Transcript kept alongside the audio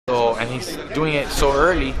and he's doing it so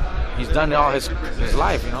early. He's done it all his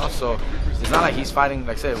life, you know. So it's not like he's fighting,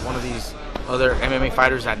 like I said, one of these other MMA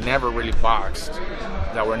fighters that never really boxed,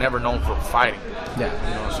 that were never known for fighting. Yeah,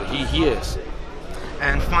 you know. So he is.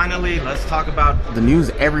 And finally, let's talk about the news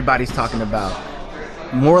everybody's talking about.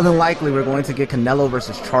 More than likely, we're going to get Canelo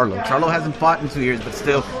versus Charlo. Charlo hasn't fought in 2 years, but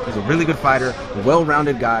still, he's a really good fighter, a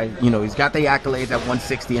well-rounded guy. You know, he's got the accolades at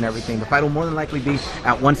 160 and everything. The fight will more than likely be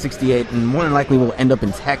at 168, and more than likely will end up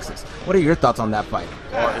in Texas. What are your thoughts on that fight?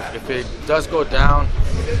 Well, if it does go down,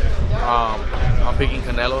 I'm picking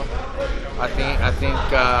Canelo. I think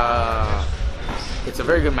it's a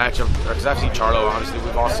very good matchup, because I've seen Charlo. Obviously,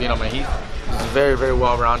 we've all seen him, and he's a very, very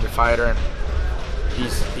well-rounded fighter. And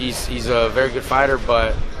he's a very good fighter,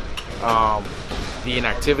 but the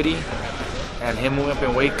inactivity and him moving up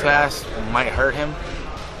in weight class might hurt him.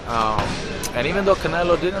 And even though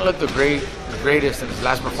Canelo didn't look the greatest in his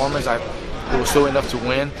last performance, it was still enough to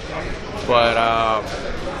win. But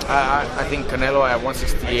I think Canelo at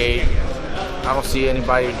 168, I don't see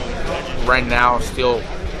anybody right now still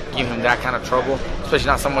giving him that kind of trouble, especially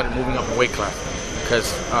not someone moving up in weight class.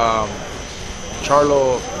 Because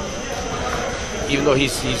Charlo, even though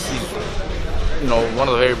he's you know, one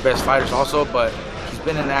of the very best fighters also, but he's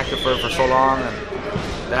been inactive for so long, and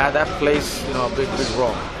that plays, you know, a big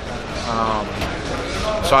role.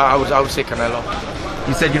 So I would say Canelo.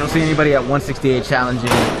 You said you don't see anybody at 168 challenging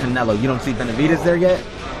Canelo. You don't see Benavidez there yet?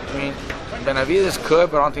 I mean, Benavidez could,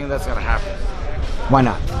 but I don't think that's gonna happen. Why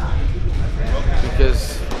not?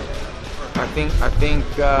 Because I think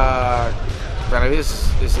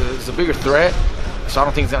Benavidez is a bigger threat, so I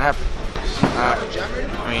don't think it's gonna happen.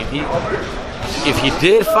 I mean, if he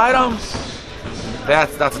did fight him,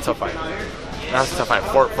 that's a tough fight. That's a tough fight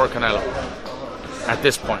for Canelo. At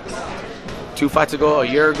this point, 2 fights ago, a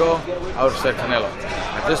year ago, I would have said Canelo.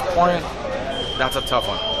 At this point, that's a tough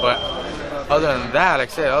one. But other than that, like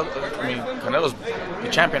I said, I mean, Canelo's the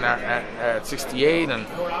champion at 68, and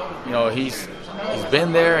you know, he's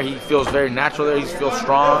been there. He feels very natural there. He feels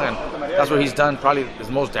strong, and that's where he's done probably his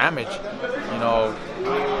most damage. You know,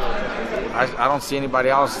 I don't see anybody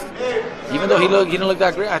else. Even though he didn't look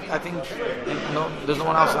that great, I think, you know, there's no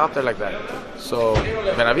one else out there like that. So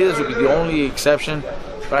Benavidez would be the only exception,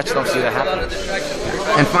 but I just don't see that happening.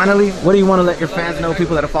 And finally, what do you want to let your fans know,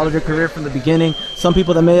 people that have followed your career from the beginning, some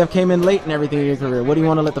people that may have came in late and everything in your career? What do you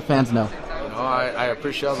want to let the fans know? You know, I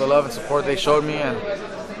appreciate all the love and support they showed me, and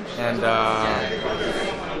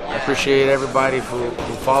I appreciate everybody who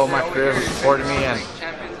followed my career, who supported me, and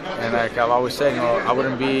like I've always said, you know, I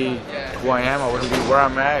wouldn't be who I am, I wouldn't be where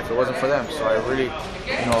I'm at if it wasn't for them. So I really,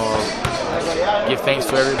 you know, give thanks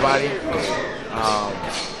to everybody.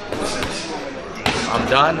 I'm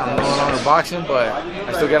done. I'm no longer boxing, but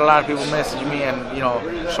I still get a lot of people messaging me and, you know,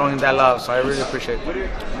 showing that love. So I really appreciate it.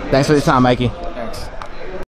 Thanks for your time, Mikey.